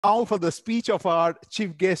Now for the speech of our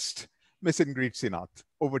chief guest, Ms. Ingrid Srinath.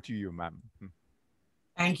 Over to you, ma'am.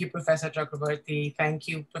 Thank you, Professor Chakrabarti. Thank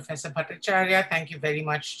you, Professor Bhattacharya. Thank you very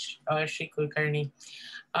much, Shri Kulkarni.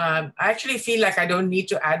 I actually feel like I don't need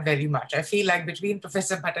to add very much. I feel like between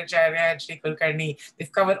Professor Bhattacharya and Shri Kulkarni,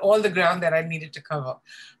 they've covered all the ground that I needed to cover.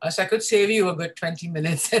 So I could save you a good 20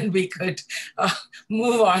 minutes and we could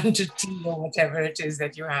move on to tea or whatever it is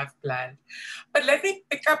that you have planned. But let me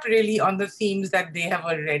pick up really on the themes that they have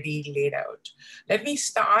already laid out. Let me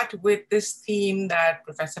start with this theme that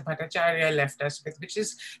Professor Bhattacharya left us with, which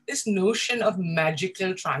is this notion of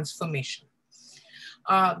magical transformation.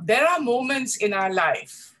 There are moments in our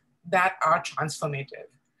life that are transformative.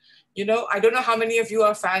 You know, I don't know how many of you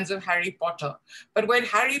are fans of Harry Potter, but when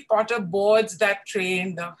Harry Potter boards that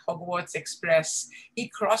train, the Hogwarts Express, he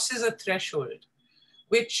crosses a threshold,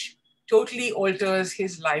 which totally alters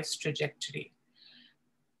his life's trajectory.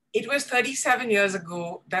 It was 37 years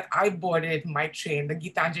ago that I boarded my train, the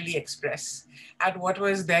Gitanjali Express, at what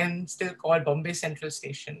was then still called Bombay Central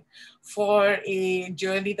Station, for a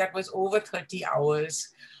journey that was over 30 hours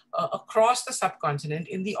across the subcontinent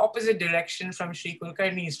in the opposite direction from Sri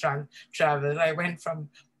Kulkarni's travel. I went from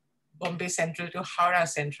Bombay Central to Howrah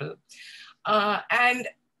Central. And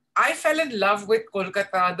I fell in love with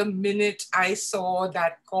Kolkata the minute I saw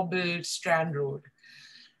that cobbled Strand Road,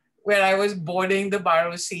 where I was boarding the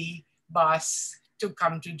Barosi bus to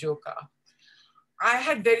come to Joka. I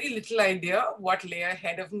had very little idea what lay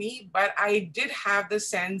ahead of me, but I did have the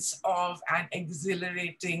sense of an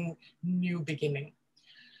exhilarating new beginning.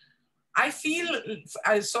 I feel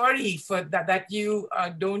sorry for that you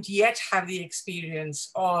don't yet have the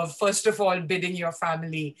experience of, first of all, bidding your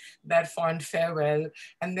family that fond farewell,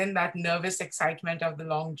 and then that nervous excitement of the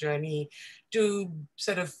long journey to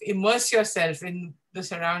sort of immerse yourself in the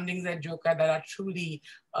surroundings at Joka that are truly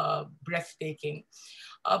breathtaking.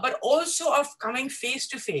 But also of coming face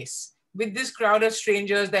to face with this crowd of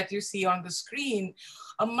strangers that you see on the screen,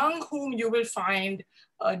 among whom you will find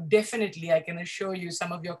definitely, I can assure you,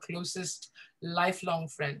 some of your closest lifelong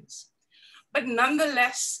friends. But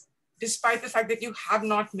nonetheless, despite the fact that you have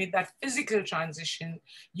not made that physical transition,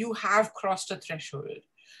 you have crossed a threshold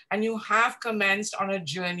and you have commenced on a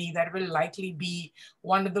journey that will likely be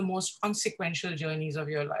one of the most consequential journeys of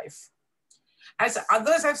your life. As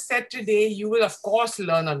others have said today, you will of course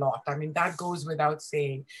learn a lot. I mean, that goes without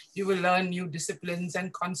saying. You will learn new disciplines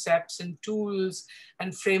and concepts and tools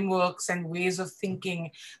and frameworks and ways of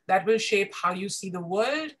thinking that will shape how you see the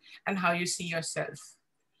world and how you see yourself.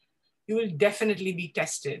 You will definitely be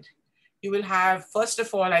tested. You will have, first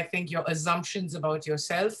of all, I think, your assumptions about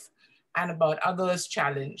yourself and about others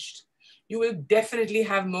challenged. You will definitely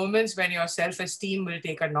have moments when your self-esteem will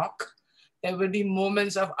take a knock. There will be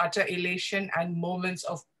moments of utter elation and moments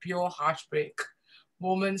of pure heartbreak,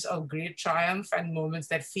 moments of great triumph and moments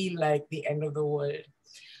that feel like the end of the world.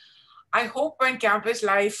 I hope when campus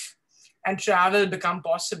life and travel become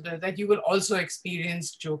possible that you will also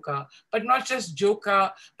experience Joka, but not just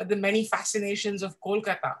Joka, but the many fascinations of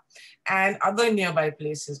Kolkata and other nearby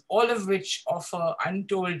places, all of which offer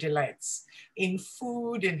untold delights in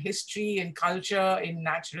food, in history, in culture, in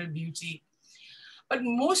natural beauty. But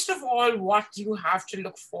most of all, what you have to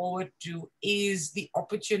look forward to is the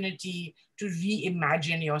opportunity to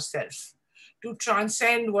reimagine yourself, to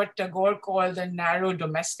transcend what Tagore called the narrow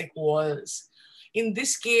domestic walls. In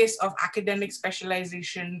this case of academic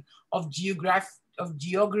specialization, of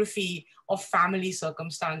geography, of family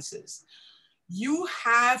circumstances. You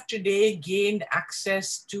have today gained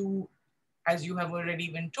access to, as you have already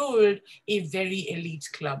been told, a very elite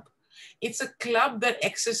club. It's a club that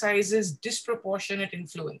exercises disproportionate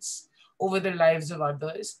influence over the lives of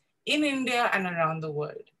others in India and around the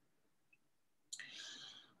world.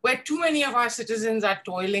 Where too many of our citizens are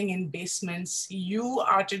toiling in basements, you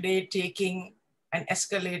are today taking an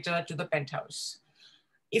escalator to the penthouse.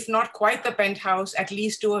 If not quite the penthouse, at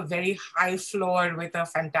least to a very high floor with a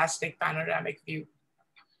fantastic panoramic view.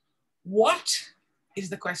 What is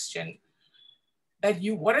the question?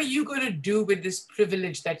 What are you going to do with this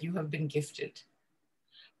privilege that you have been gifted?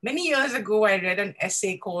 Many years ago, I read an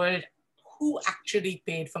essay called Who Actually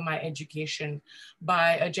Paid for My Education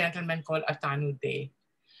by a gentleman called Atanu Dey.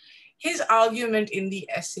 His argument in the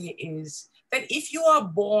essay is that if you are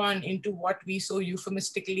born into what we so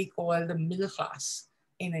euphemistically call the middle class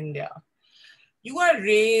in India, you are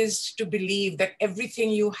raised to believe that everything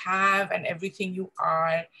you have and everything you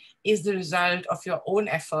are is the result of your own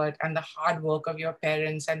effort and the hard work of your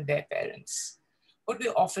parents and their parents, what we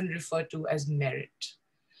often refer to as merit.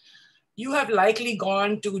 You have likely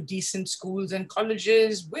gone to decent schools and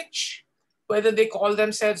colleges, which whether they call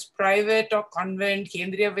themselves private or convent,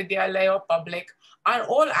 Kendriya Vidyalaya or public, are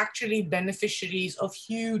all actually beneficiaries of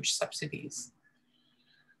huge subsidies.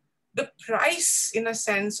 The price, in a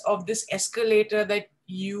sense, of this escalator that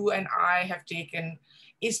you and I have taken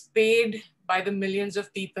is paid by the millions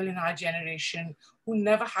of people in our generation who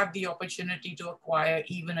never have the opportunity to acquire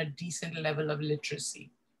even a decent level of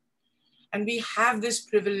literacy. And we have this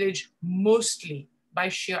privilege mostly by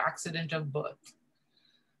sheer accident of birth.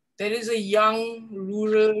 There is a young,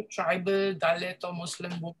 rural, tribal, Dalit or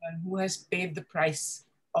Muslim woman who has paid the price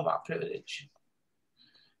of our privilege.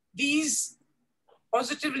 These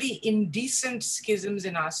positively indecent schisms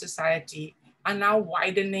in our society are now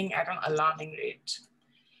widening at an alarming rate.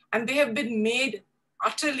 And they have been made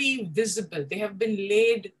utterly visible. They have been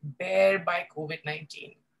laid bare by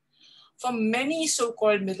COVID-19. For many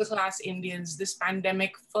so-called middle-class Indians, this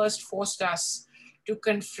pandemic first forced us to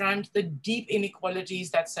confront the deep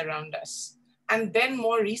inequalities that surround us. And then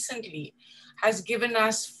more recently, has given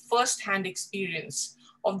us first-hand experience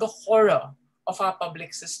of the horror of our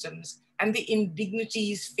public systems and the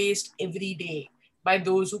indignities faced every day by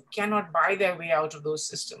those who cannot buy their way out of those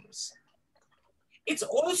systems. It's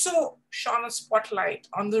also shone a spotlight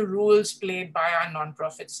on the roles played by our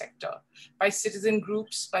nonprofit sector, by citizen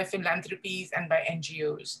groups, by philanthropies, and by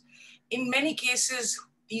NGOs. In many cases,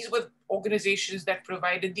 these were organizations that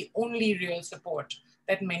provided the only real support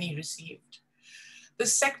that many received. The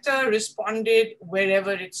sector responded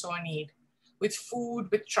wherever it saw need, with food,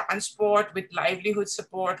 with transport, with livelihood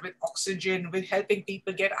support, with oxygen, with helping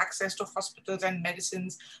people get access to hospitals and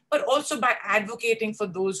medicines, but also by advocating for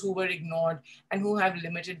those who were ignored and who have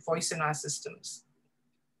limited voice in our systems.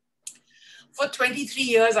 For 23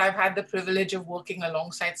 years, I've had the privilege of working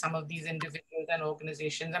alongside some of these individuals and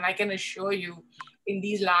organizations, and I can assure you, in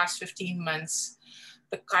these last 15 months,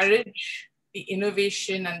 the courage, the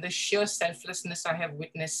innovation, and the sheer selflessness I have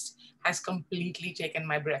witnessed has completely taken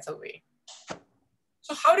my breath away.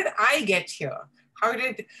 So how did I get here? How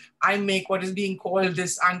did I make what is being called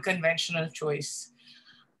this unconventional choice?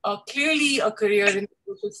 Clearly, a career in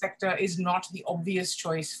the social sector is not the obvious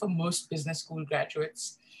choice for most business school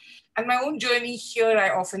graduates. And my own journey here,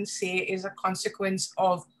 I often say, is a consequence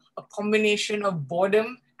of a combination of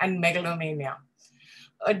boredom and megalomania.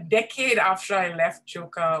 A decade after I left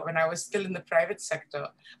Joka, when I was still in the private sector,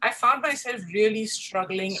 I found myself really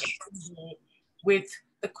struggling with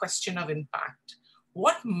the question of impact.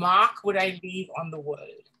 What mark would I leave on the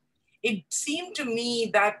world? It seemed to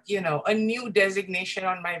me that, a new designation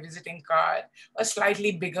on my visiting card, a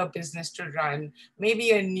slightly bigger business to run,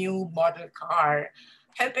 maybe a new model car,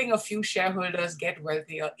 helping a few shareholders get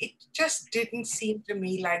wealthier, it just didn't seem to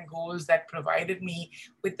me like goals that provided me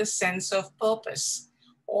with the sense of purpose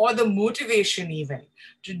or the motivation even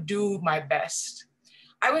to do my best.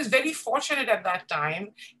 I was very fortunate at that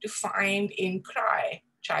time to find in CRY,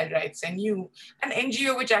 Child Rights and You, an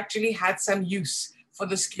NGO which actually had some use for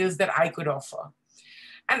the skills that I could offer.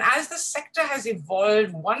 And as the sector has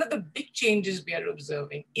evolved, one of the big changes we are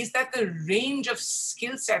observing is that the range of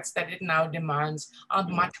skill sets that it now demands are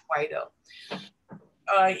much wider.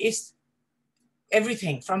 It's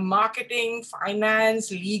everything from marketing,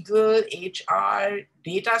 finance, legal, HR,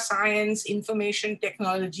 data science, information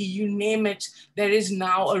technology, you name it, there is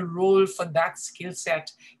now a role for that skill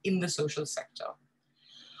set in the social sector.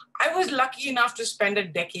 I was lucky enough to spend a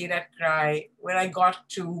decade at CRY where I got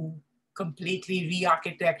to completely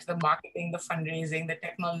re-architect the marketing, the fundraising, the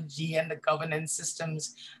technology, and the governance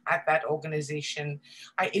systems at that organization.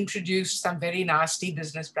 I introduced some very nasty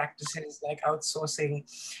business practices like outsourcing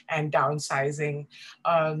and downsizing.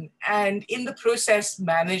 And in the process,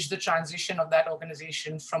 managed the transition of that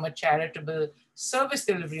organization from a charitable service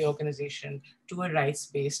delivery organization to a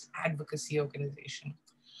rights-based advocacy organization.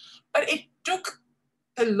 But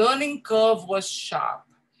the learning curve was sharp.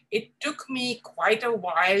 It took me quite a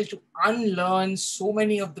while to unlearn so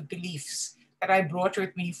many of the beliefs that I brought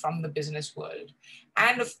with me from the business world.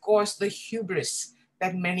 And of course, the hubris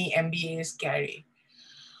that many MBAs carry.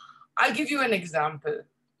 I'll give you an example.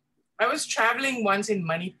 I was traveling once in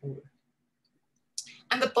Manipur,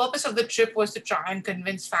 and the purpose of the trip was to try and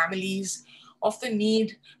convince families of the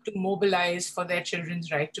need to mobilize for their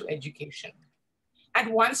children's right to education.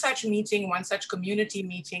 At one such meeting, one such community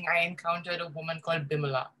meeting, I encountered a woman called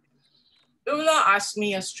Bimala. Bimala asked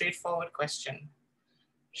me a straightforward question.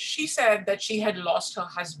 She said that she had lost her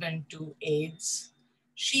husband to AIDS.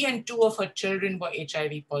 She and 2 of her children were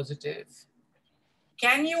HIV positive.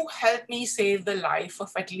 Can you help me save the life of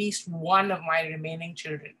at least one of my remaining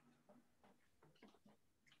children?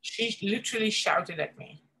 She literally shouted at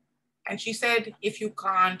me. And she said, if you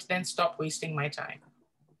can't, then stop wasting my time.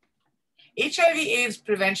 HIV/AIDS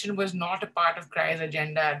prevention was not a part of CRI's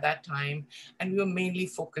agenda at that time, and we were mainly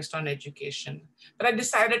focused on education. But I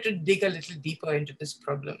decided to dig a little deeper into this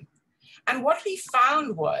problem. And what we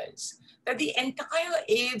found was that the entire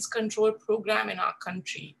AIDS control program in our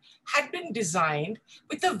country had been designed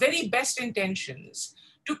with the very best intentions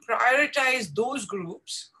to prioritize those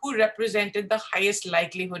groups who represented the highest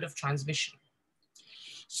likelihood of transmission.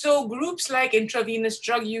 So groups like intravenous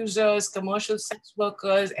drug users, commercial sex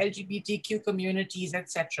workers, LGBTQ communities,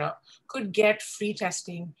 etc., could get free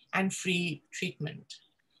testing and free treatment.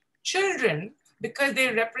 Children, because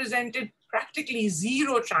they represented practically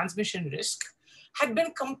zero transmission risk, had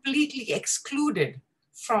been completely excluded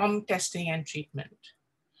from testing and treatment.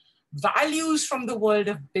 Values from the world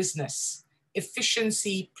of business,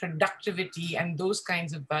 efficiency, productivity, and those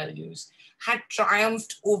kinds of values had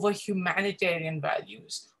triumphed over humanitarian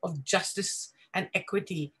values of justice and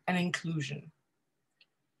equity and inclusion.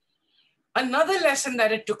 Another lesson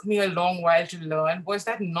that it took me a long while to learn was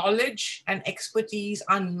that knowledge and expertise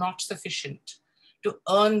are not sufficient to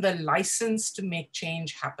earn the license to make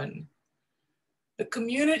change happen. The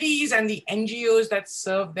communities and the NGOs that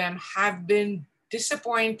serve them have been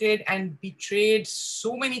disappointed and betrayed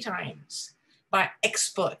so many times by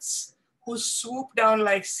experts who swoop down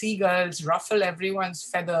like seagulls, ruffle everyone's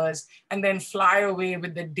feathers, and then fly away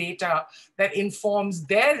with the data that informs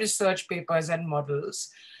their research papers and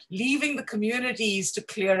models, leaving the communities to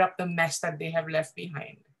clear up the mess that they have left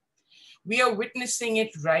behind. We are witnessing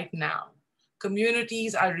it right now.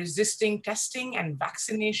 Communities are resisting testing and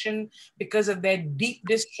vaccination because of their deep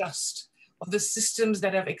distrust of the systems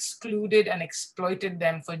that have excluded and exploited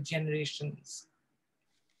them for generations.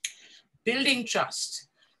 Building trust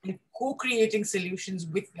and co-creating solutions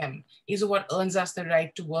with them is what earns us the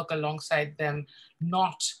right to work alongside them,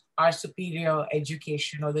 not our superior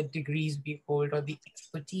education or the degrees we hold or the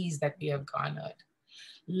expertise that we have garnered.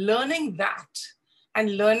 Learning that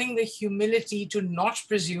and learning the humility to not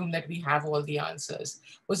presume that we have all the answers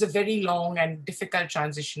was a very long and difficult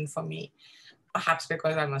transition for me, perhaps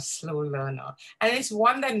because I'm a slow learner. And it's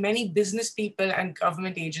one that many business people and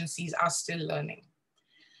government agencies are still learning.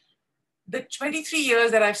 The 23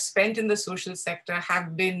 years that I've spent in the social sector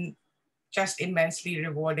have been just immensely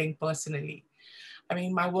rewarding personally. I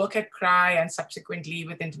mean, my work at CRI and subsequently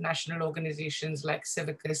with international organizations like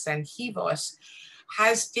Civicus and HEVOS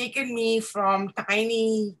has taken me from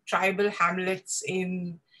tiny tribal hamlets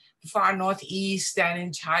in the far northeast and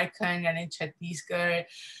in Jharkhand and in Chhattisgarh,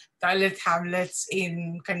 Dalit hamlets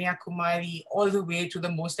in Kanyakumari, all the way to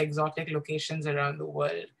the most exotic locations around the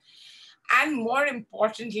world. And more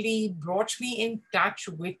importantly, brought me in touch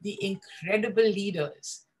with the incredible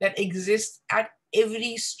leaders that exist at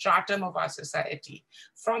every stratum of our society,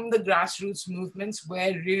 from the grassroots movements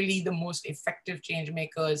where really the most effective change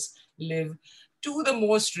makers live, to the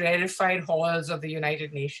most rarefied halls of the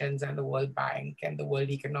United Nations and the World Bank and the World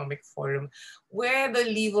Economic Forum, where the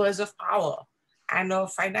levers of power and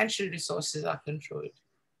of financial resources are controlled.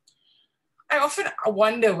 I often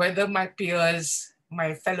wonder whether my peers,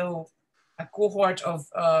 my fellow cohort of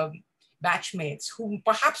batchmates who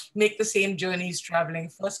perhaps make the same journeys traveling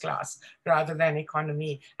first class rather than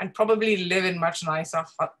economy and probably live in much nicer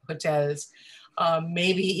hotels,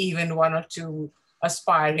 maybe even one or two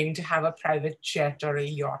aspiring to have a private jet or a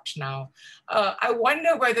yacht now. I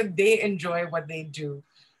wonder whether they enjoy what they do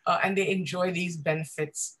and they enjoy these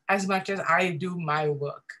benefits as much as I do my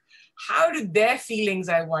work. How do their feelings,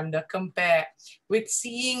 I wonder, compare with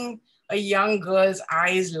seeing a young girl's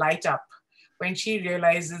eyes light up when she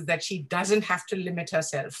realizes that she doesn't have to limit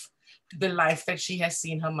herself to the life that she has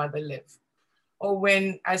seen her mother live? Or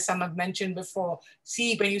when, as some have mentioned before,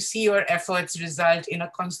 when you see your efforts result in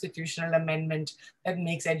a constitutional amendment that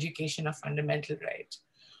makes education a fundamental right.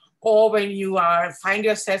 Or when you find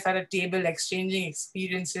yourself at a table exchanging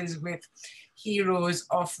experiences with heroes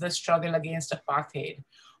of the struggle against apartheid,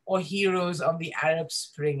 or heroes of the Arab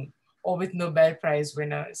Spring, or with Nobel Prize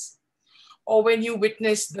winners. Or when you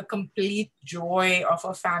witness the complete joy of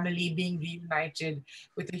a family being reunited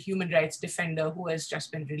with a human rights defender who has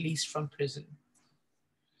just been released from prison.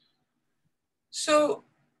 So,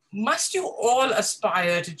 must you all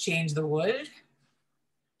aspire to change the world?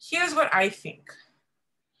 Here's what I think.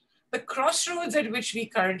 The crossroads at which we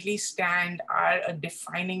currently stand are a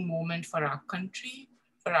defining moment for our country,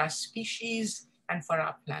 for our species, and for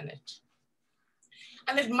our planet.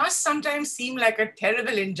 And it must sometimes seem like a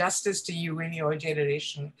terrible injustice to you in your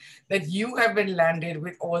generation that you have been landed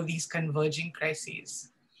with all these converging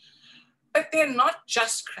crises. But they're not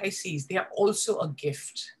just crises, they are also a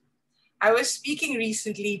gift. I was speaking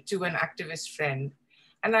recently to an activist friend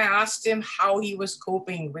And I asked him how he was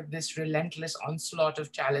coping with this relentless onslaught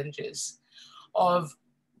of challenges, of,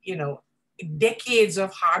 decades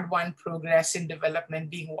of hard-won progress in development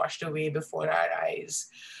being washed away before our eyes,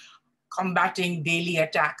 combating daily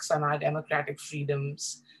attacks on our democratic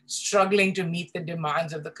freedoms, struggling to meet the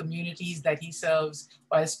demands of the communities that he serves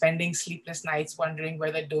while spending sleepless nights wondering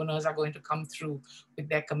whether donors are going to come through with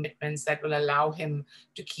their commitments that will allow him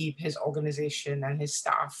to keep his organization and his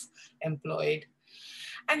staff employed.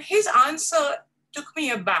 And his answer took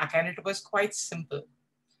me aback, and it was quite simple.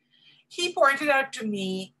 He pointed out to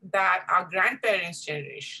me that our grandparents'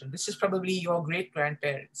 generation, this is probably your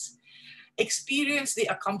great-grandparents, experienced the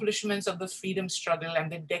accomplishments of the freedom struggle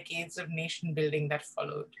and the decades of nation building that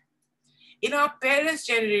followed. In our parents'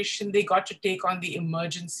 generation, they got to take on the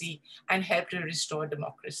emergency and help to restore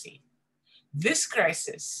democracy. This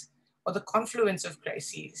crisis, or the confluence of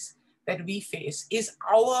crises that we face, is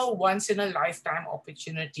our once-in-a-lifetime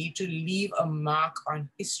opportunity to leave a mark on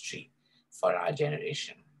history for our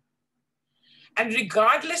generation. And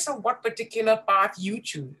regardless of what particular path you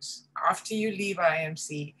choose, after you leave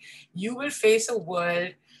IMC, you will face a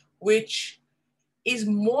world which is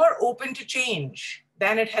more open to change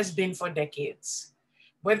than it has been for decades.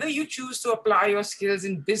 Whether you choose to apply your skills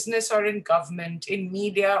in business or in government, in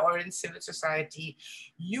media or in civil society,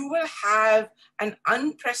 you will have an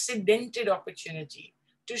unprecedented opportunity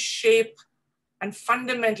to shape and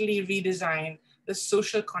fundamentally redesign the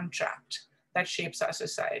social contract that shapes our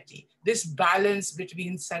society. This balance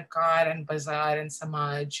between sarkar and bazaar and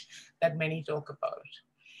samaj that many talk about.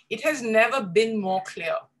 It has never been more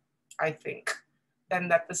clear, I think, than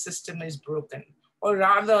that the system is broken. Or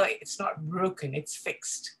rather, it's not broken, it's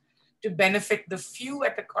fixed. To benefit the few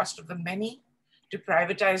at the cost of the many, to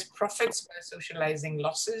privatize profits while socializing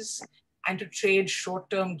losses, and to trade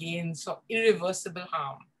short-term gains for irreversible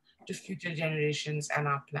harm to future generations and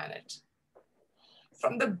our planet.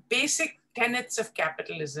 From the basic tenets of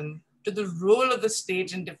capitalism to the role of the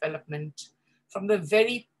state in development, from the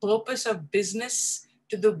very purpose of business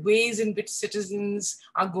to the ways in which citizens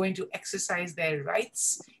are going to exercise their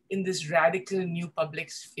rights in this radical new public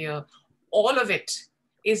sphere, all of it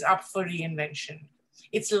is up for reinvention.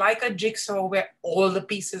 It's like a jigsaw where all the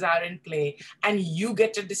pieces are in play and you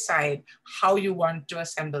get to decide how you want to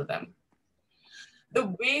assemble them.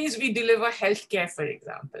 The ways we deliver healthcare, for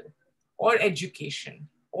example, or education,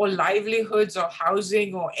 or livelihoods, or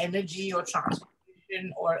housing, or energy, or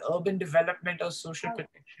transportation, or urban development, or social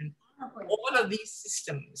protection, all of these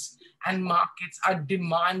systems and markets are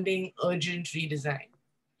demanding urgent redesign.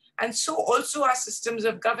 And so also our systems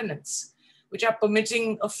of governance, which are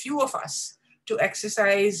permitting a few of us to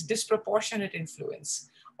exercise disproportionate influence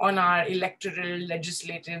on our electoral,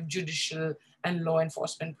 legislative, judicial, and law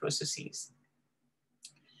enforcement processes.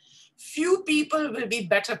 Few people will be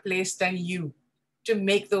better placed than you to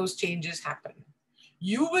make those changes happen.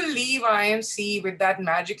 You will leave IMC with that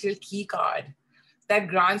magical key card that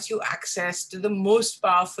grants you access to the most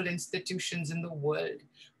powerful institutions in the world,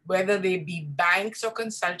 whether they be banks or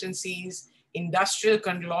consultancies, industrial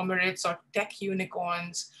conglomerates or tech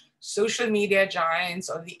unicorns, social media giants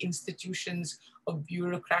or the institutions of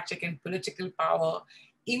bureaucratic and political power,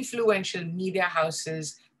 influential media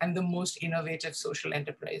houses, and the most innovative social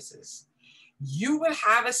enterprises. You will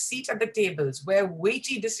have a seat at the tables where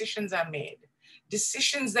weighty decisions are made,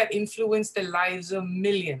 decisions that influence the lives of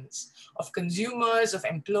millions of consumers, of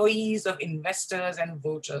employees, of investors, and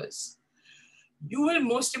voters. You will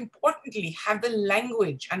most importantly have the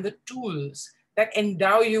language and the tools that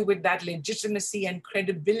endow you with that legitimacy and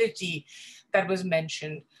credibility that was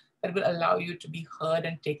mentioned, that will allow you to be heard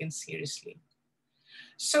and taken seriously.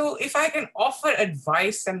 So if I can offer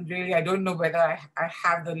advice, and really I don't know whether I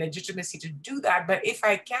have the legitimacy to do that, but if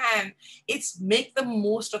I can, it's make the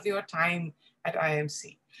most of your time at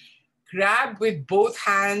IMC. Grab with both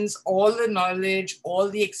hands all the knowledge, all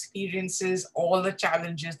the experiences, all the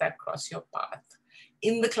challenges that cross your path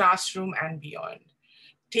in the classroom and beyond.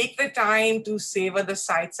 Take the time to savor the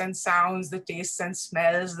sights and sounds, the tastes and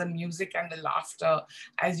smells, the music and the laughter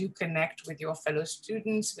as you connect with your fellow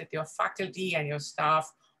students, with your faculty and your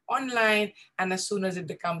staff online, and as soon as it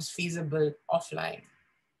becomes feasible, offline.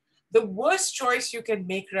 The worst choice you can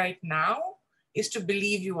make right now is to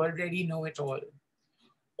believe you already know it all,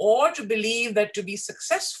 or to believe that to be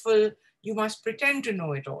successful, you must pretend to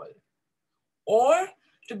know it all, or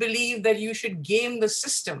to believe that you should game the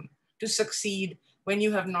system to succeed when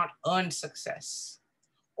you have not earned success,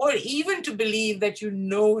 or even to believe that you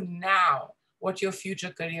know now what your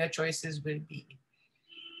future career choices will be.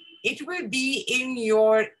 It will be in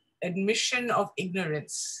your admission of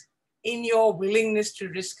ignorance, in your willingness to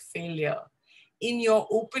risk failure, in your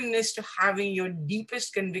openness to having your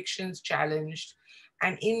deepest convictions challenged,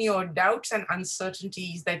 and in your doubts and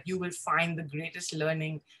uncertainties that you will find the greatest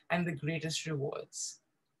learning and the greatest rewards.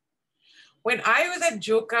 When I was at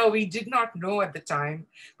Joka, we did not know at the time,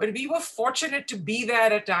 but we were fortunate to be there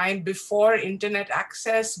at a time before internet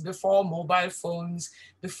access, before mobile phones,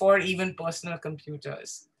 before even personal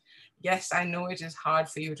computers. Yes, I know it is hard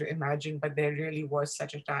for you to imagine, but there really was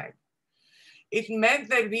such a time. It meant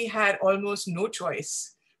that we had almost no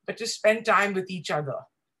choice but to spend time with each other,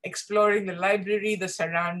 exploring the library, the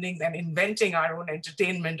surroundings, and inventing our own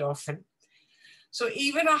entertainment often. So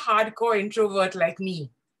even a hardcore introvert like me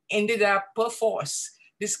ended up perforce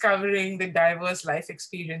discovering the diverse life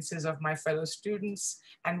experiences of my fellow students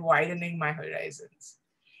and widening my horizons.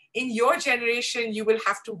 In your generation, you will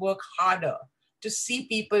have to work harder to see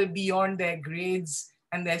people beyond their grades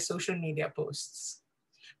and their social media posts.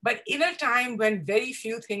 But in a time when very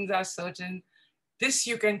few things are certain, this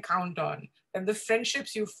you can count on, that the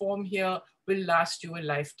friendships you form here will last you a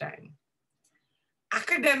lifetime.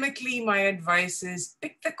 Academically, my advice is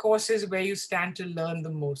pick the courses where you stand to learn the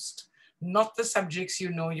most, not the subjects you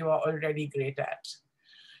know you are already great at.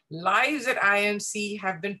 Lives at IMC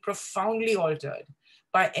have been profoundly altered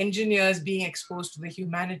by engineers being exposed to the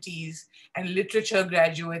humanities and literature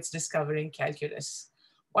graduates discovering calculus.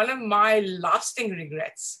 One of my lasting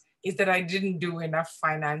regrets is that I didn't do enough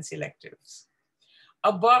finance electives.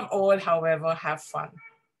 Above all, however, have fun.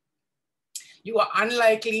 You are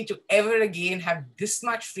unlikely to ever again have this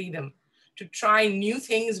much freedom to try new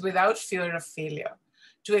things without fear of failure,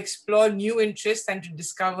 to explore new interests and to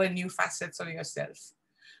discover new facets of yourself.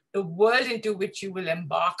 The world into which you will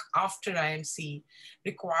embark after IMC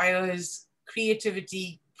requires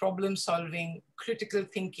creativity, problem solving, critical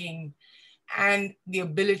thinking, and the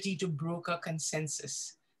ability to broker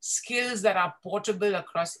consensus, skills that are portable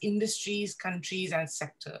across industries, countries, and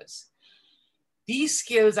sectors. These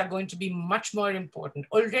skills are going to be much more important,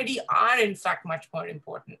 already are in fact much more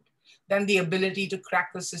important than the ability to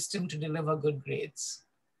crack the system to deliver good grades.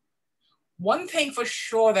 One thing for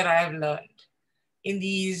sure that I have learned in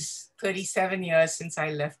these 37 years since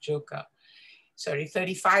I left Joka,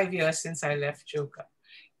 35 years since I left Joka,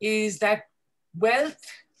 is that wealth,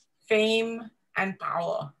 fame, and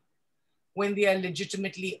power, when they are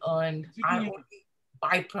legitimately earned, are only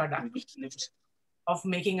byproducts of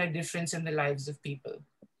making a difference in the lives of people.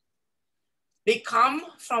 They come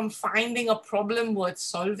from finding a problem worth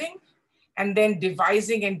solving and then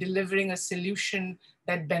devising and delivering a solution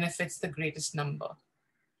that benefits the greatest number.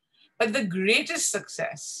 But the greatest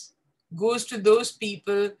success goes to those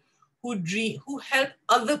people who help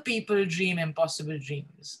other people dream impossible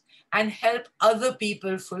dreams and help other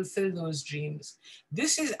people fulfill those dreams.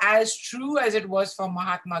 This is as true as it was for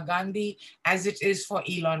Mahatma Gandhi, as it is for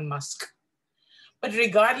Elon Musk. But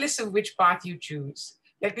regardless of which path you choose,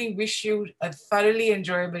 let me wish you a thoroughly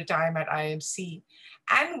enjoyable time at IMC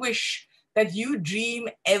and wish that you dream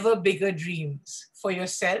ever bigger dreams for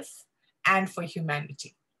yourself and for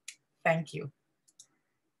humanity. Thank you.